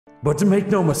But make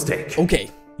no mistake. Okay.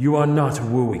 You are not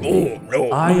wooing me. No.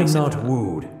 I am not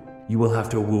wooed. You will have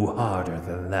to woo harder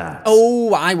than that.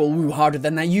 Oh, I will woo harder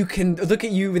than that. You can look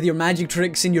at you with your magic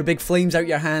tricks and your big flames out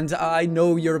your hand. I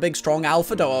know you're a big strong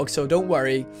alpha dog, so don't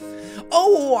worry.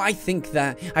 Oh, I think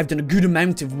that I've done a good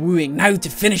amount of wooing. Now to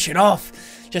finish it off,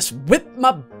 just whip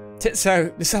my tits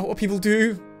out. Is that what people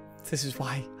do? This is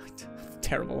why.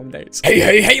 Terrible on dates.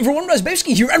 Hey everyone,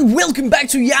 Razzbowski here, and welcome back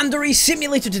to Yandere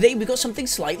Simulator. Today we got something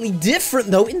slightly different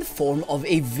though, in the form of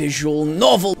a visual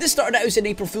novel. This started out as an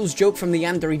April Fool's joke from the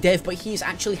Yandere Dev, but he's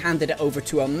actually handed it over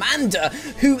to Amanda,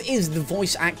 who is the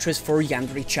voice actress for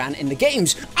Yandere-chan in the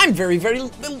games. I'm very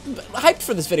hyped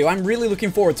for this video. I'm really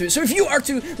looking forward to it. So if you are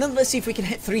too, then let's see if we can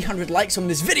hit 300 likes on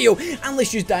this video, and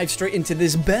let's just dive straight into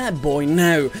this bad boy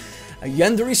now. A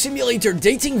Yandere Simulator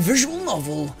dating visual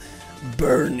novel.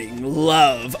 Burning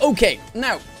Love. Okay,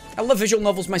 now, I love visual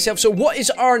novels myself, so what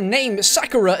is our name?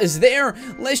 Sakura is there.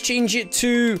 Let's change it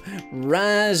to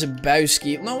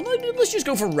Razzbowski. No, let's just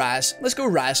go for Raz. Let's go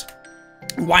Raz.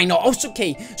 Why not? Oh,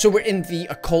 okay, so we're in the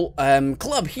occult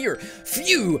club here.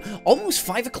 Phew, almost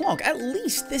 5 o'clock. At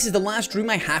least this is the last room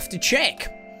I have to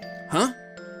check. Huh?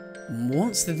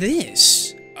 What's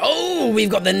this? Oh,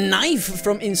 we've got the knife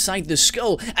from inside the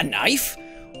skull. A knife?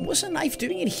 What's a knife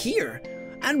doing in here?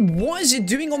 And what is it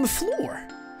doing on the floor?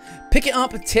 Pick it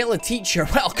up and tell a teacher.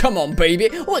 Well, come on, baby.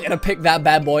 We're gonna pick that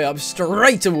bad boy up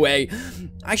straight away.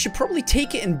 I should probably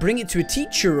take it and bring it to a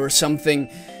teacher or something.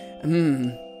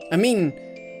 I mean,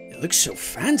 it looks so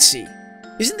fancy.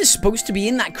 Isn't this supposed to be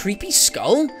in that creepy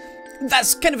skull?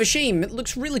 That's kind of a shame. It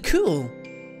looks really cool.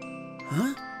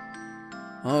 Huh?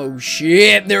 Oh,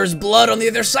 shit. There's blood on the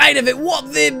other side of it.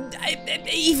 What the...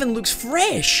 It even looks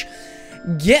fresh.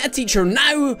 Get a teacher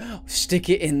now. Stick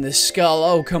it in the skull.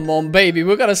 Oh, come on, baby.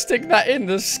 We're gonna stick that in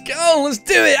the skull. Let's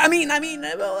do it. I mean,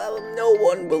 well, no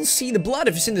one will see the blood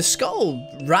if it's in the skull,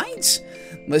 right?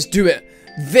 Let's do it.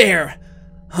 There.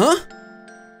 Huh?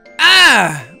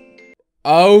 Ah!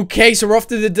 Okay, so we're off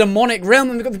to the demonic realm,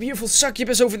 and we've got the beautiful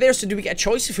succubus over there. So do we get a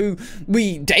choice of who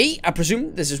we date? I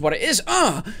presume this is what it is.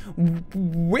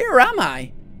 Where am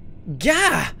I?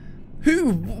 Gah!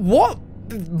 Who? What?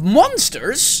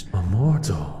 Monsters?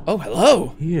 Immortal. Oh,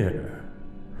 hello. Here.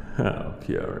 How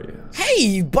curious.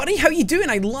 Hey, buddy, how you doing?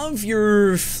 I love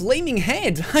your flaming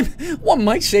head. One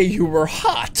might say you were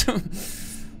hot.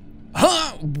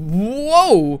 Huh?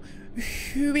 Whoa.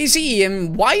 Who is he,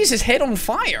 and why is his head on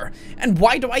fire? And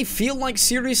why do I feel like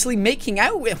seriously making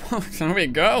out with... There we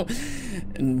go.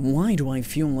 And why do I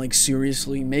feel like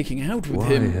seriously making out with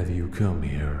him? Why have you come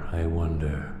here, I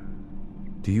wonder?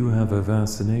 Do you have a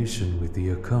fascination with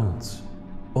the occult?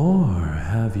 Or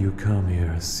have you come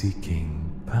here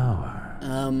seeking power?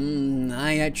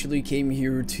 I actually came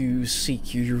here to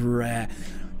seek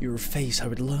your face. I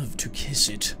would love to kiss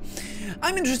it.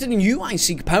 I'm interested in you. I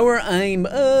seek power. I'm,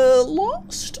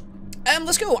 lost.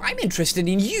 Let's go. I'm interested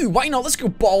in you. Why not? Let's go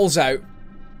balls out.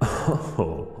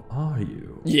 Oh, are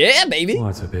you? Yeah, baby.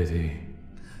 What a pity.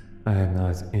 I am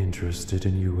not interested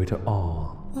in you at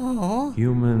all. Aww.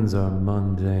 Humans are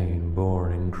mundane,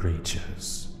 boring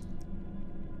creatures.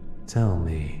 Tell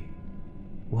me,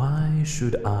 why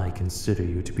should I consider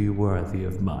you to be worthy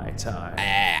of my time?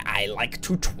 I like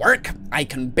to twerk, I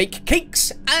can bake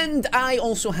cakes, and I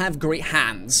also have great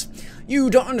hands. You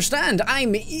don't understand,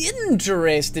 I'm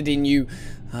interested in you.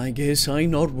 I guess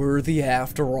I'm not worthy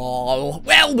after all.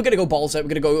 Well, we're gonna go balls out, we're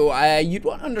gonna go, you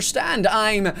don't understand,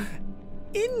 I'm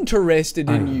interested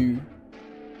in you.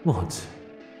 What?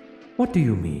 What do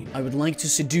you mean? I would like to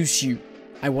seduce you.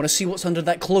 I want to see what's under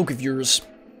that cloak of yours.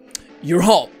 You're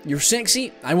hot. You're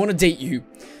sexy. I want to date you.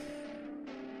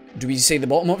 Do we say the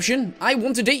bottom option? I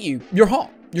want to date you. You're hot.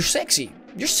 You're sexy.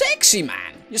 You're sexy,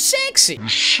 man. You're sexy. You're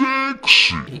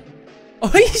sexy. Oh,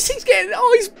 he's getting...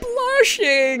 Oh, he's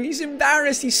blushing. He's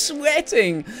embarrassed. He's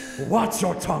sweating. Watch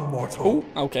your tongue, mortal.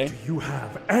 Oh, okay. Do you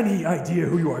have any idea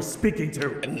who you are speaking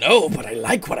to? No, but I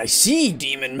like what I see,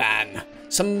 demon man.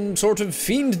 Some sort of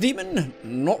fiend demon?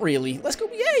 Not really. Let's go.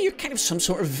 Yeah, you're kind of some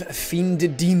sort of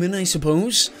fiend demon, I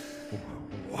suppose.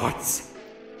 What?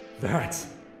 That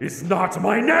is not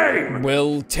my name!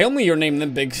 Well, tell me your name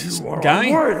then, big guy.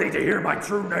 You are unworthy to hear my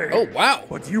true name. Oh, wow.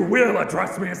 But you will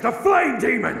address me as the Flame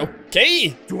Demon.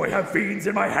 Okay. Do I have fiends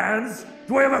in my hands?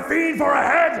 Do I have a fiend for a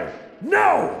head?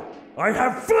 No! I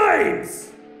have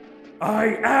flames!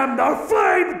 I am the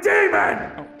Flame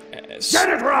Demon! Oh. Get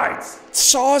it right!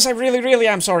 Saws, I really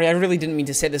am sorry. I really didn't mean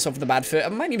to say this off the bad foot.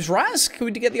 My name's Raz. Could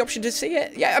we get the option to say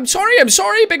it? Yeah, I'm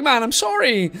sorry, big man, I'm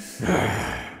sorry.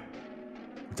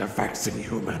 The vexing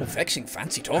human. Oh, vexing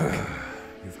fancy talk.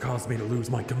 You've caused me to lose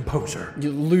my composure.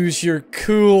 You lose your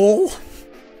cool.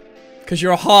 Because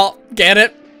you're hot. Get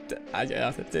it?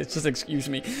 Yeah, just excuse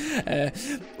me.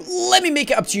 Let me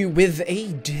make it up to you with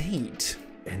a date.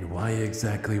 And why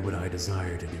exactly would I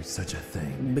desire to do such a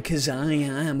thing? Because I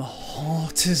am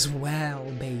hot as well,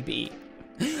 baby.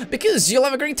 Because you'll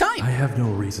have a great time. I have no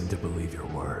reason to believe your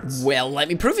words. Well, let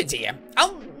me prove it to you.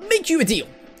 I'll make you a deal.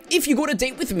 If you go on a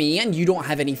date with me and you don't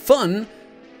have any fun,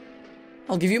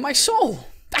 I'll give you my soul.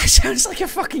 That sounds like a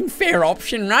fucking fair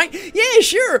option, right? Yeah,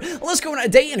 sure. Let's go on a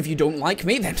date, and if you don't like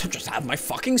me, then just have my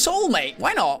fucking soul, mate.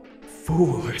 Why not?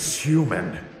 Foolish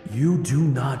human. You do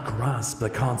not grasp the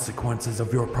consequences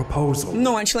of your proposal.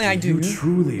 No, actually, I do. You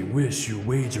truly wish you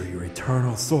wager your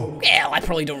eternal soul. Well, I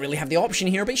probably don't really have the option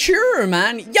here, but sure,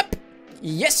 man. Yep.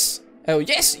 Yes. Oh,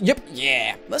 yes. Yep.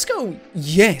 Yeah. Let's go.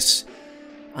 Yes.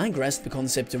 I grasp the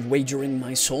concept of wagering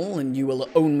my soul, and you will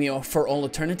own me for all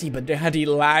eternity, but daddy,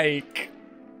 like...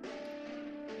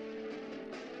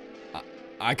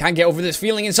 I can't get over this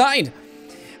feeling inside.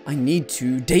 I need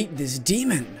to date this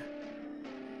demon.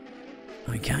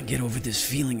 I can't get over this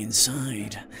feeling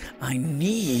inside. I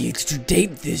need to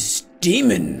date this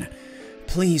demon.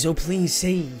 Please, oh please,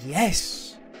 say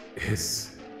yes.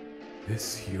 Is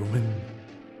this human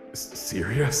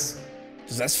serious?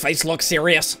 Does this face look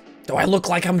serious? Do I look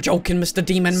like I'm joking, Mr.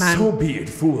 Demon Man? So be it,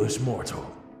 foolish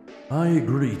mortal. I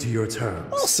agree to your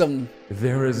terms. Awesome.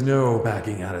 There is no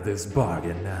backing out of this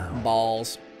bargain now.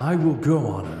 Balls. I will go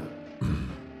on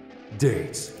a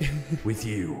date with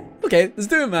you. Okay, let's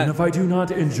do it, man. And if I do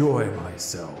not enjoy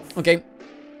myself, okay,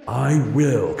 I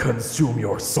will consume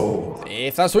your soul.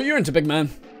 if that's what you're into, big man.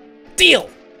 Deal!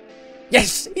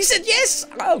 Yes! He said yes!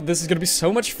 Oh, this is gonna be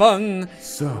so much fun.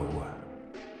 So,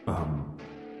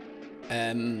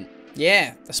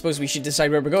 yeah, I suppose we should decide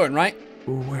where we're going, right?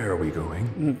 where are we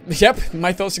going? Yep,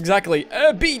 my thoughts exactly.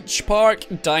 Beach, park,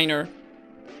 diner.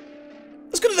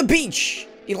 Let's go to the beach.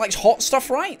 He likes hot stuff,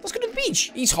 right? Let's go to the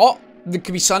beach. He's hot. There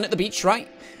could be sun at the beach, right?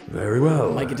 Very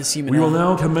well. I get to see him we will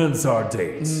now. now commence our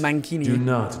date. Mankini. Do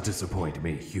not disappoint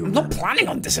me, human. I'm not planning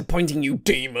on disappointing you,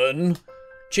 demon.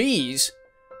 Jeez.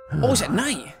 Oh, it's at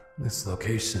night. This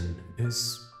location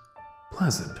is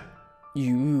pleasant.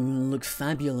 You look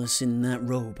fabulous in that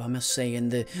robe, I must say,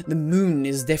 and the moon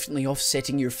is definitely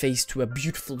offsetting your face to a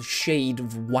beautiful shade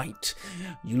of white.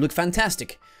 You look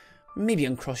fantastic. Maybe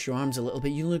uncross your arms a little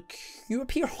bit. You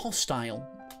appear hostile.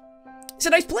 It's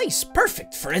a nice place.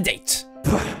 Perfect for a date.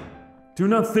 Do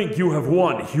not think you have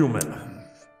won, human.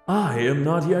 I am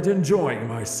not yet enjoying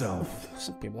myself.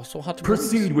 Some people are so hard to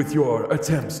Proceed with your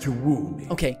attempts to woo me.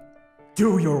 Okay.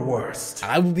 Do your worst.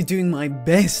 I will be doing my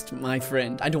best, my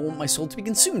friend. I don't want my soul to be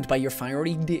consumed by your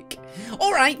fiery dick.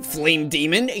 Alright, flame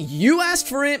demon, you asked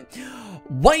for it.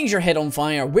 Why is your head on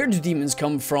fire? Where do demons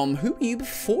come from? Who were you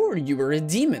before you were a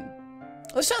demon?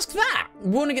 Let's ask that.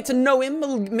 We want to get to know him.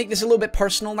 We'll make this a little bit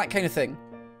personal, that kind of thing.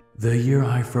 The year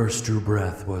I first drew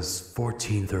breath was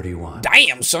 1431.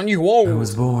 Damn, son, you old. I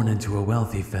was born into a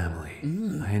wealthy family.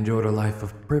 I enjoyed a life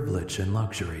of privilege and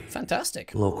luxury.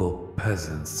 Fantastic. Local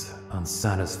peasants,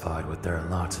 unsatisfied with their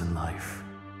lot in life,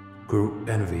 grew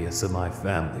envious of my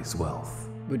family's wealth.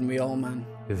 Wouldn't we all, man?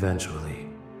 Eventually,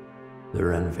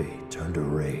 their envy turned to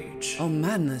rage. Oh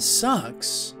man, this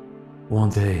sucks. One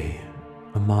day,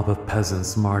 a mob of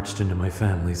peasants marched into my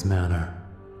family's manor,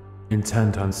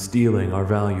 intent on stealing our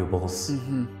valuables.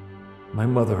 My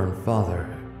mother and father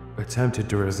attempted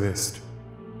to resist,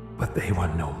 but they were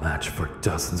no match for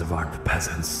dozens of armed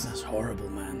peasants. That's horrible,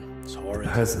 man. It's horrible.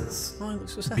 Peasants Oh, it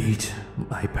looks so sad. beat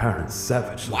my parents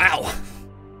savagely. Wow.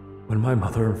 When my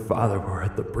mother and father were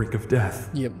at the brink of death,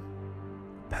 Yep.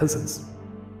 peasants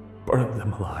burned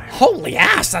them alive. Holy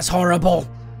ass, that's horrible.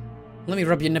 Let me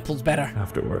rub your nipples better.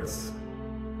 Afterwards,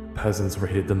 peasants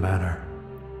raided the manor,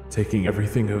 taking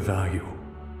everything of value.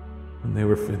 When they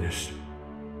were finished,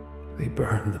 they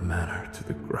burned the manor to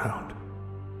the ground.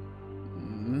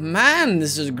 Man,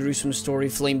 this is a gruesome story,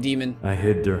 Flame Demon. I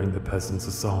hid during the peasants'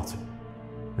 assault,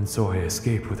 and so I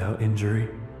escaped without injury.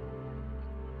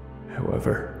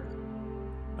 However,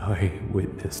 I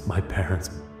witnessed my parents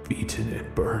beaten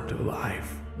and burned alive.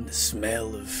 The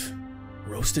smell of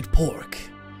roasted pork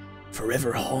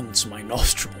forever haunts my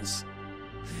nostrils.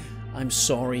 I'm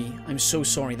sorry. I'm so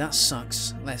sorry. That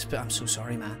sucks. I'm so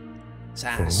sorry, man. It's For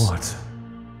ass. what?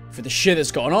 For the shit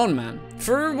that's gone on, man.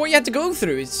 For what you had to go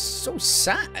through. It's so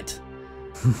sad.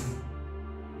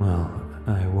 Well,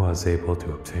 I was able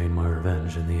to obtain my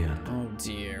revenge in the end. Oh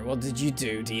dear. What did you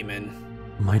do, demon?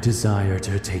 My desire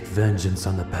to take vengeance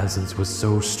on the peasants was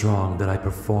so strong that I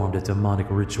performed a demonic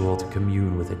ritual to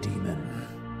commune with a demon.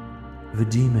 The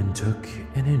demon took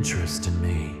an interest in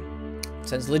me.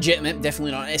 Sounds legitimate.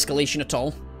 Definitely not an escalation at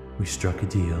all. We struck a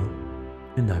deal,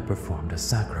 and I performed a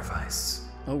sacrifice.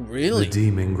 Oh, really? The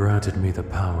demon granted me the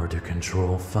power to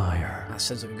control fire. That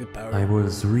sounds like a good power. I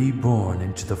was reborn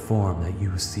into the form that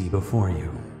you see before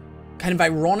you. Kind of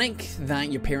ironic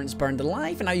that your parents burned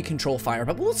alive and now you control fire,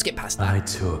 but we'll skip past that. I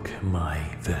took my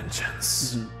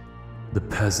vengeance. The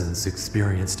peasants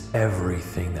experienced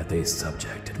everything that they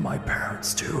subjected my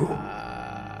parents to.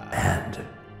 And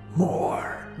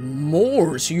more.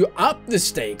 More? So you upped the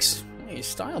stakes. Hey,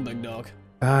 style, big dog.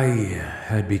 I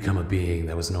had become a being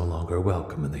that was no longer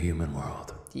welcome in the human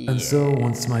world. Yeah. And so,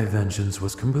 once my vengeance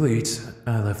was complete,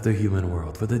 I left the human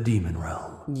world for the demon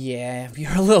realm. Yeah,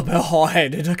 you're a little bit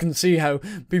hot-headed. I can see how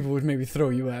people would maybe throw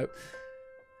you out.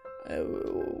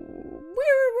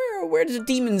 Where do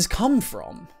demons come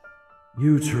from?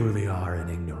 You truly are an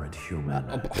ignorant human.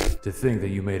 To think that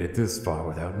you made it this far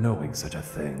without knowing such a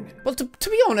thing. Well, to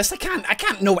be honest, I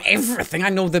can't know everything. I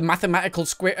know the mathematical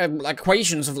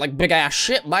equations of like big ass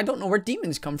shit, but I don't know where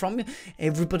demons come from.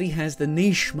 Everybody has the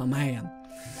niche, my man.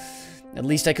 At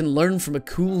least I can learn from a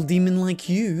cool demon like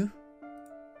you.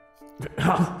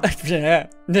 Yeah.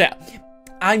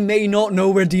 I may not know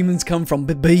where demons come from,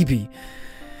 but baby,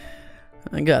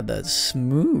 I got that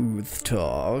smooth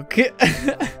talk.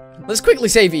 Let's quickly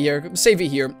save it here.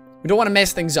 We don't want to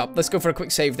mess things up. Let's go for a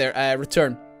quick save there.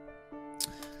 Return.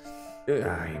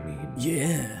 I mean...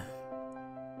 Yeah.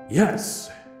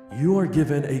 Yes. You are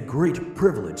given a great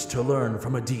privilege to learn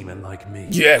from a demon like me.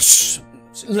 Yes.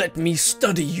 Let me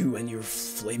study you and your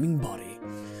flaming body.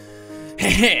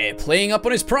 Hehe, playing up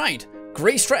on his pride.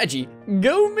 Great strategy.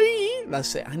 Go me!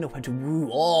 That's it. I know how to woo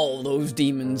all those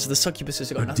demons. The succubuses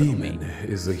have got nothing on me. A demon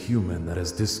is a human that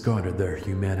has discarded their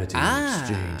humanity in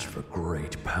exchange for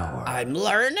great power. I'm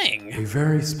learning. A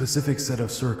very specific set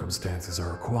of circumstances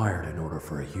are required in order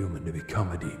for a human to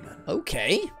become a demon.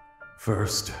 Okay.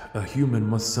 First, a human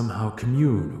must somehow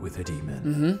commune with a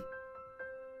demon.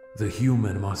 The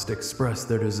human must express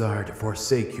their desire to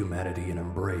forsake humanity and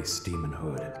embrace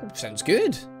demonhood. Sounds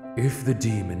good. If the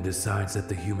demon decides that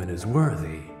the human is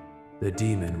worthy, the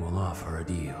demon will offer a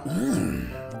deal.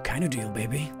 What kind of deal,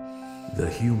 baby? The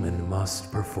human must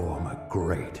perform a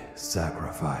great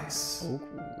sacrifice. Ooh.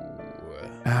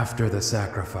 After the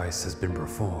sacrifice has been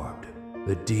performed,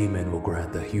 the demon will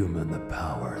grant the human the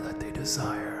power that they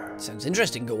desire. Sounds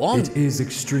interesting. Go on. It is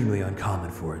extremely uncommon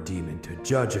for a demon to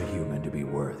judge a human to be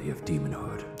worthy of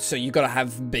demonhood. So you gotta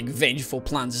have big vengeful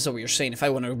plans, is that what you're saying? If I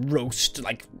want to roast,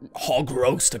 like, hog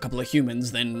roast a couple of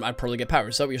humans, then I'd probably get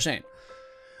powers, is that what you're saying?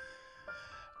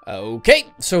 Okay,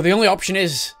 so the only option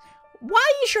is,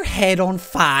 why is your head on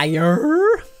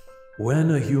fire? When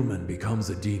a human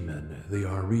becomes a demon, they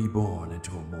are reborn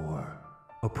into a more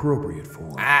appropriate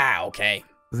form. Ah, okay.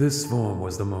 This form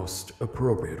was the most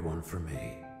appropriate one for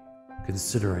me,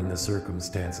 considering the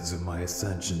circumstances of my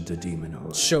ascension to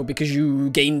demonhood. So, because you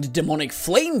gained demonic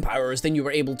flame powers, then you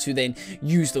were able to then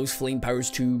use those flame powers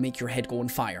to make your head go on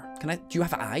fire. Do you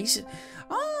have eyes?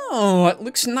 Oh, it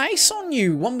looks nice on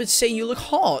you. One would say you look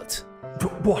hot.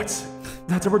 What?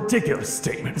 That's a ridiculous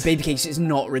statement. Baby case is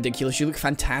not ridiculous. You look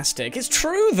fantastic. It's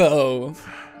true, though.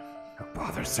 How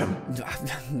bothersome.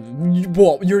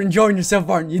 What? You're enjoying yourself,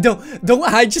 aren't you? Don't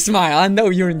hide your smile. I know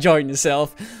you're enjoying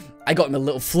yourself. I got him a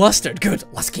little flustered. Good,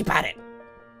 let's keep at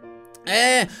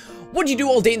it. What do you do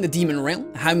all day in the demon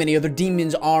realm? How many other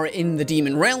demons are in the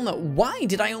demon realm? Why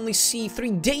did I only see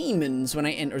 3 demons when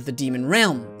I entered the demon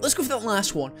realm? Let's go for that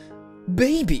last one.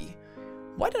 Baby,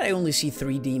 why did I only see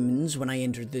 3 demons when I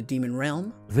entered the demon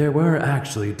realm? There were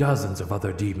actually dozens of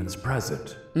other demons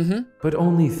present. But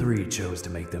only 3 chose to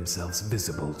make themselves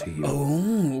visible to you.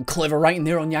 Oh, clever writing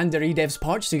there on Yandere Dev's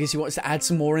part, so in case he wants to add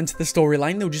some more into the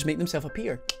storyline, they'll just make themselves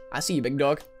appear. I see you, big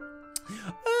dog.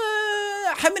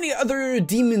 How many other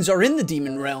demons are in the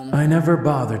demon realm? I never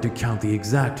bothered to count the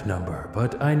exact number,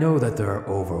 but I know that there are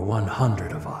over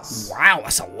 100 of us. Wow,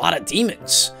 that's a lot of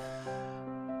demons.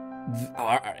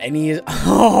 Are any...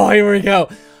 Oh, here we go.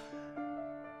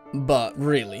 But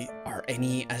really, are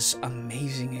any as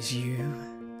amazing as you?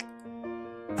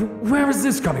 Where is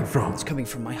this coming from? It's coming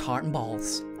from my heart and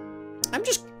balls. I'm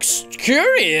just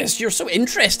curious. You're so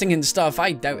interesting and stuff.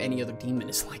 I doubt any other demon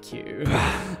is like you.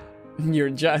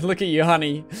 Look at you,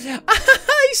 honey.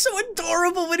 He's so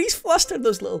adorable when he's flustered.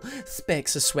 Those little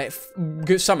specks of sweat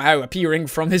somehow appearing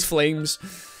from his flames.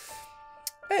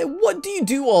 What do you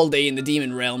do all day in the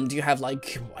demon realm? Do you have,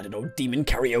 like, I don't know, demon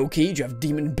karaoke? Do you have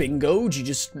demon bingo? Do you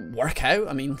just work out?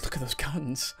 I mean, look at those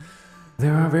guns.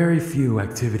 There are very few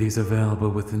activities available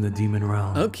within the demon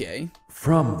realm. Okay.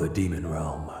 From the demon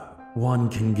realm, one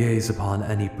can gaze upon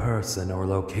any person or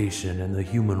location in the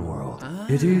human world.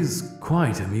 It is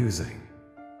quite amusing.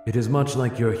 It is much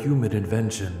like your human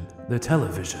invention, the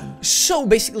television. So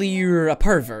basically you're a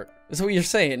pervert, is what you're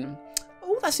saying?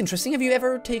 Oh, that's interesting. Have you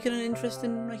ever taken an interest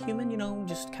in a human? You know,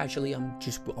 just casually, I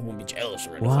won't be jealous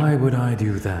or anything. Why would I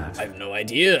do that? I have no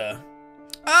idea.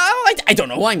 I don't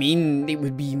know. I mean, it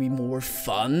would be more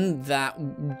fun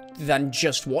than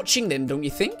just watching them, don't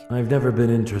you think? I've never been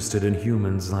interested in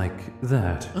humans like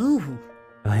that. Oh.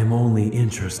 I am only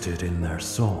interested in their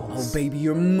souls. Oh, baby,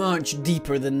 you're much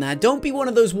deeper than that. Don't be one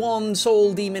of those one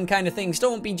soul demon kind of things.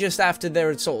 Don't be just after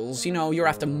their souls. You know, you're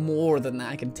after more than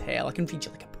that. I can tell. I can read you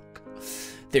like a book.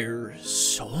 Their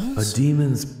souls? A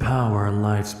demon's power and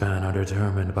lifespan are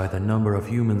determined by the number of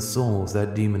human souls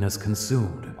that demon has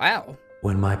consumed. Wow.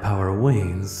 When my power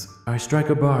wanes, I strike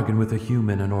a bargain with a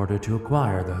human in order to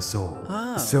acquire their soul,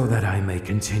 so that I may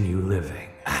continue living.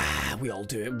 We all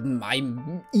do it. I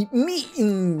eat meat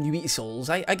and you eat souls.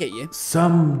 I get you.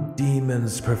 Some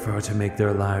demons prefer to make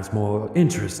their lives more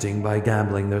interesting by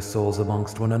gambling their souls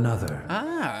amongst one another.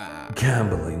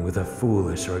 Gambling with a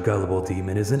foolish or gullible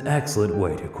demon is an excellent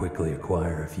way to quickly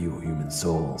acquire a few human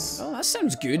souls. Oh, that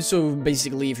sounds good. So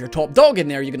basically, if you're top dog in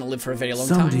there, you're gonna live for a very long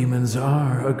time. Some demons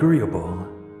are agreeable,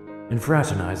 and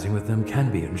fraternizing with them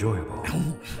can be enjoyable.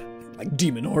 Like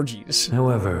demon orgies.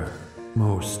 However,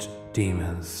 most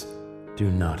demons do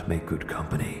not make good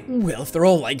company. Well, if they're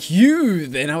all like you,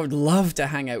 then I would love to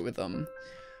hang out with them.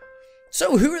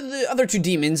 So, who are the other two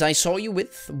demons I saw you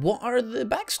with? What are the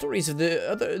backstories of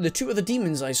the two other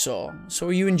demons I saw? So,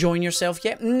 are you enjoying yourself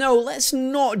yet? No, let's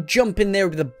not jump in there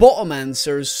with the bottom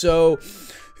answers. So,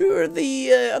 who are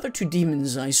the other two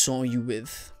demons I saw you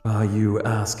with? Are you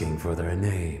asking for their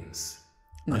names?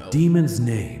 No. A demon's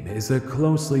name is a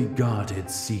closely guarded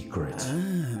secret.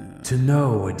 To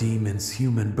know a demon's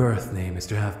human birth name is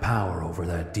to have power over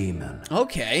that demon.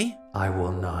 Okay. I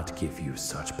will not give you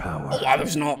such power. Oh,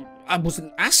 I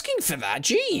wasn't asking for that,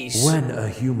 jeez. When a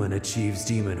human achieves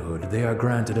demonhood, they are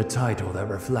granted a title that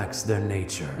reflects their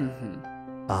nature.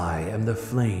 I am the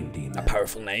Flame Demon. A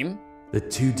powerful name. The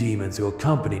two demons who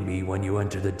accompanied me when you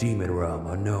enter the demon realm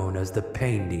are known as the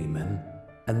Pain Demon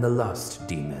and the Lust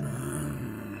Demon.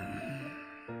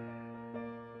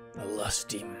 The Lust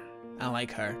Demon. I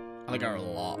like her. I like her a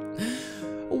lot.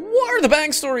 What are the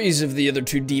backstories of the other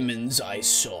two demons I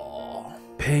saw?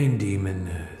 Pain Demon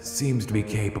seems to be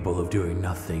capable of doing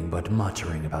nothing but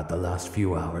muttering about the last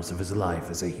few hours of his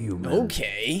life as a human.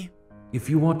 Okay. If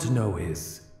you want to know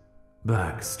his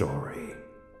backstory,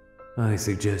 I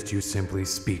suggest you simply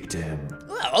speak to him.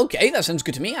 Well, okay, that sounds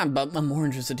good to me. I'm more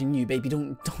interested in you, baby.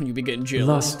 Don't you be getting jealous.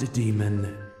 Lust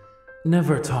Demon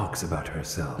never talks about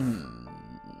herself.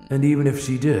 And even if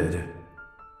she did,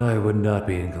 I would not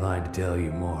be inclined to tell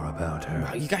you more about her.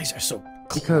 Wow, you guys are so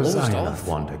Because I am closed not off.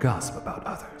 one to gossip about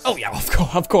others. Oh yeah,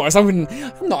 of course. I'm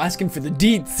not asking for the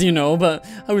deets, you know, but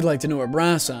I would like to know her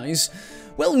brass eyes.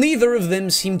 Well, neither of them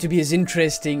seem to be as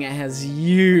interesting as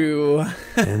you.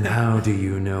 And how do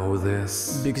you know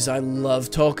this? Because I love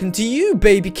talking to you,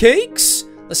 baby cakes.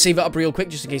 Let's save it up real quick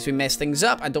just in case we mess things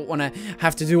up. I don't want to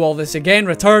have to do all this again.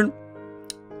 Return.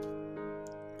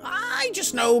 I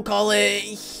just know, call it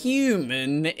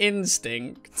human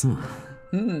instinct.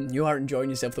 You are enjoying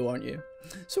yourself though, aren't you?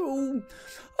 So,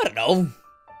 I don't know.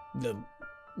 The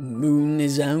moon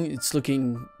is out. It's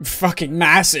looking fucking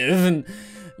massive. And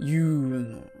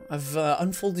you have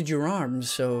unfolded your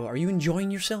arms. So, are you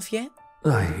enjoying yourself yet?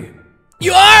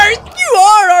 You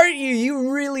are, aren't you?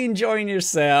 You're really enjoying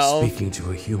yourself. Speaking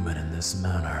to a human in this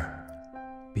manner.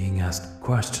 Being asked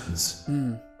questions.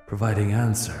 Providing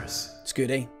answers. It's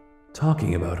good, eh?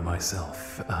 Talking about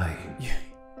myself, You're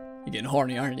getting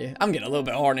horny, aren't you? I'm getting a little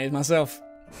bit horny myself.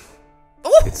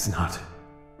 It's not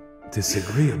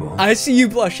disagreeable. I see you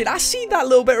blushing. I see that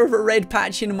little bit of a red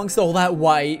patch in amongst all that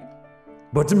white.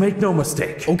 But to make no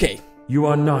mistake. Okay. You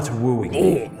are not wooing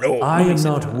me. No. I am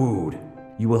not wooed.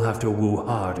 You will have to woo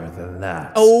harder than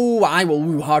that. Oh, I will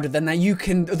woo harder than that. You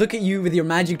can look at you with your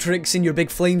magic tricks and your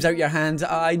big flames out your hand.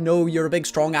 I know you're a big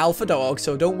strong alpha dog,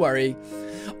 so don't worry.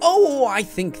 Oh, I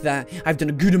think that I've done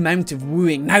a good amount of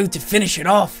wooing. Now to finish it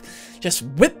off, just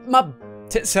whip my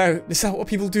tits out. Is that what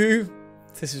people do?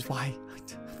 This is why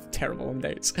I'm terrible on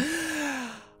dates.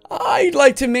 I'd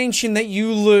like to mention that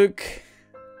you look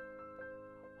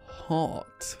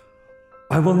hot.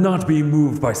 I will not be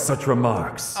moved by such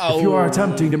remarks. If you are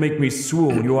attempting to make me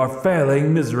swoon, you are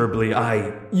failing miserably.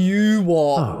 You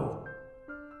what? Oh.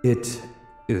 It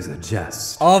is a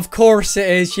jest. Of course it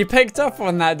is. You picked up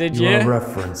on that, did you? You are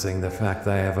referencing the fact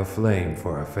that I have a flame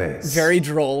for a face. Very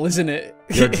droll, isn't it?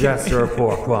 Your jests are of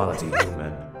poor quality,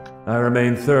 human. I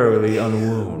remain thoroughly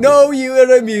unwounded. No, you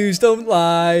are amused. Don't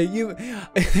lie.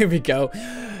 Here we go.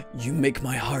 You make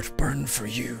my heart burn for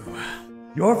you.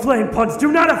 Your flame puns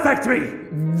do not affect me!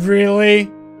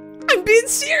 Really? I'm being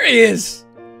serious!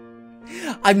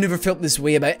 I've never felt this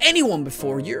way about anyone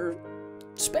before. You're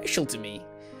special to me.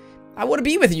 I want to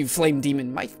be with you, flame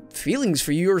demon. My feelings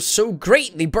for you are so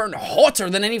great, they burn hotter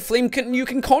than any flame you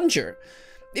can conjure.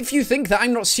 If you think that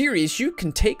I'm not serious, you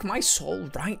can take my soul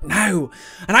right now,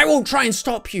 and I won't try and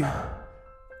stop you.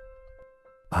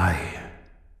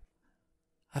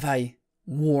 Have I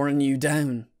worn you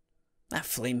down? That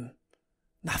flame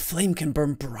can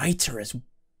burn brighter as...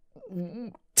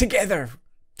 Together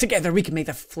we can make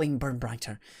the flame burn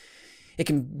brighter. It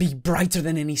can be brighter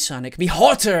than any sun. It can be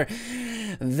hotter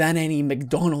than any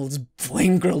McDonald's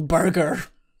flame grilled burger.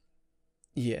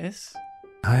 Yes?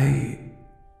 I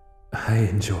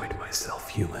enjoyed myself,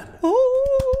 human.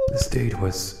 Oh. This date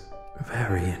was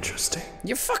very interesting.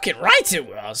 You're fucking right it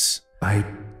was. I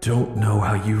don't know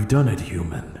how you've done it,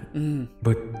 human.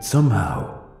 But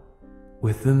somehow,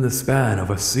 within the span of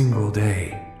a single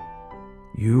day,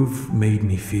 you've made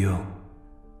me feel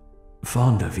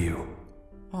fond of you.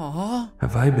 Aww.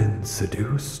 Have I been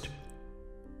seduced?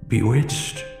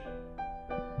 Bewitched?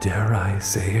 Dare I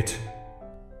say it?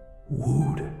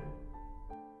 Wooed?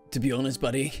 To be honest,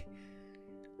 buddy,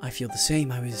 I feel the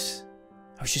same. I was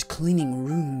just cleaning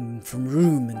room from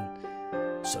room,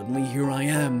 and suddenly here I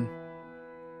am,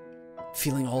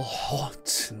 feeling all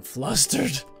hot and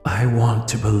flustered. I want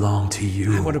to belong to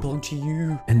you. I want to belong to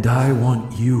you. And I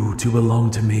want you to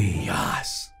belong to me.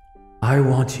 Yes. I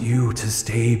want you to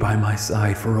stay by my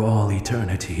side for all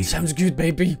eternity. Sounds good,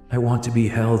 baby. I want to be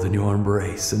held in your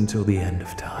embrace until the end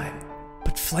of time.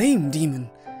 But flame, demon,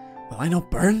 will I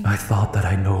not burn? I thought that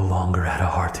I no longer had a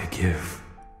heart to give,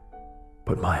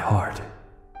 but my heart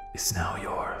is now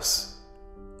yours.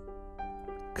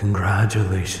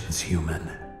 Congratulations,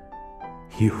 human.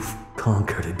 You've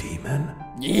conquered a demon.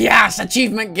 Yes,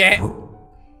 achievement get.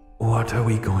 What are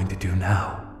we going to do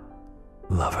now,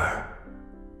 lover?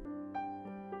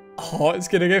 Oh, it's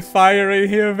gonna get fiery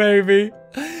here, baby.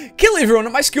 Kill everyone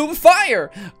at my school with fire.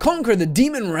 Conquer the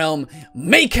demon realm.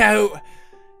 Make out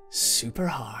super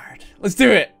hard. Let's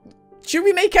do it. Should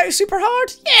we make out super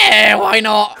hard? Yeah, why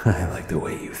not? I like the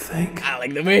way you think. I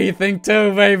like the way you think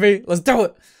too, baby. Let's do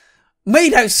it.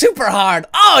 Made out super hard.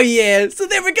 Oh yeah, so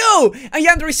there we go. A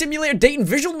Yandere Simulator dating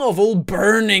visual novel,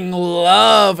 Burning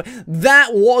Love.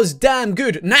 That was damn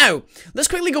good. Now, let's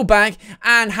quickly go back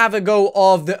and have a go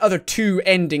of the other two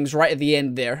endings right at the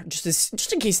end there.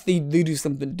 Just in case they do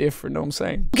something different, know what I'm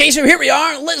saying? Okay, so here we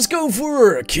are. Let's go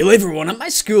for kill everyone at my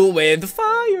school with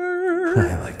fire.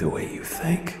 I like the way you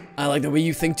think. I like the way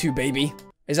you think too, baby.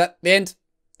 Is that the end?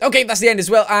 Okay, that's the end as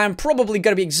well. I'm probably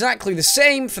going to be exactly the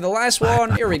same for the last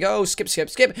one. Here we go. Skip,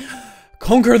 skip, skip.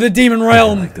 Conquer the demon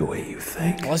realm. I like the way you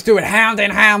think. Let's do it hand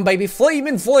in hand, baby. Flame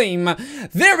in flame.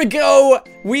 There we go.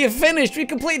 We have finished. We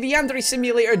completed the Yandere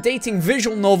Simulator dating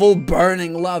visual novel,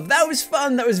 Burning Love. That was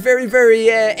fun. That was very, very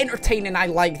entertaining. I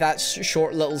like that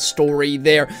short little story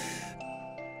there.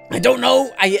 I don't know,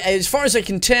 as far as I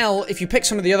can tell, if you pick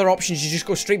some of the other options, you just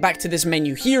go straight back to this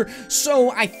menu here.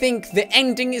 So I think the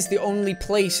ending is the only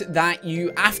place that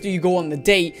you, after you go on the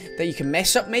date, that you can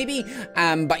mess up maybe.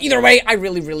 But either way, I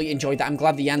really, really enjoyed that. I'm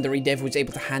glad the Yandere Dev was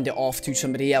able to hand it off to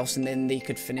somebody else and then they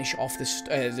could finish off this,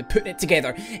 putting it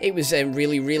together. It was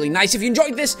really, really nice. If you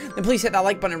enjoyed this, then please hit that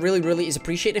like button. It really, really is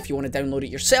appreciated. If you want to download it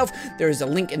yourself, there is a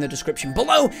link in the description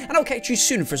below. And I'll catch you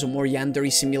soon for some more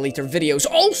Yandere Simulator videos.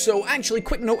 Also, actually,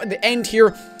 quick note at the end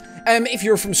here, if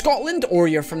you're from Scotland or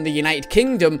you're from the United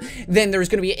Kingdom, then there's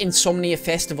going to be an Insomnia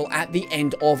Festival at the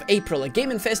end of April, a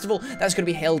gaming festival that's going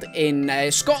to be held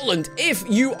in Scotland. If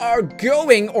you are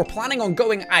going or planning on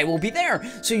going, I will be there,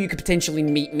 so you could potentially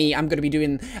meet me. I'm going to be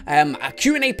doing a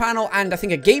Q&A panel and I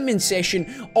think a gaming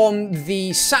session on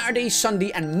the Saturday,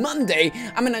 Sunday and Monday.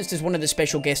 I'm announced as one of the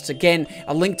special guests again.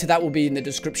 A link to that will be in the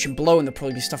description below, and there'll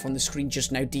probably be stuff on the screen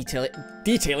just now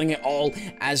detailing it all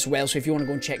as well. So if you want to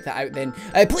go and check that out, then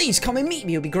please come and meet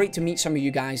me. It'll be great to meet some of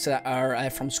you guys that are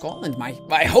from Scotland,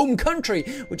 my home country,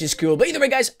 which is cool. But either way,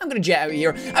 guys, I'm going to jet out of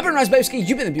here. I've been Razzbowski,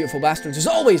 you've been the beautiful bastards, as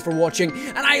always, for watching,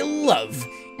 and I love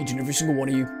each and every single one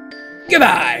of you.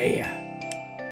 Goodbye!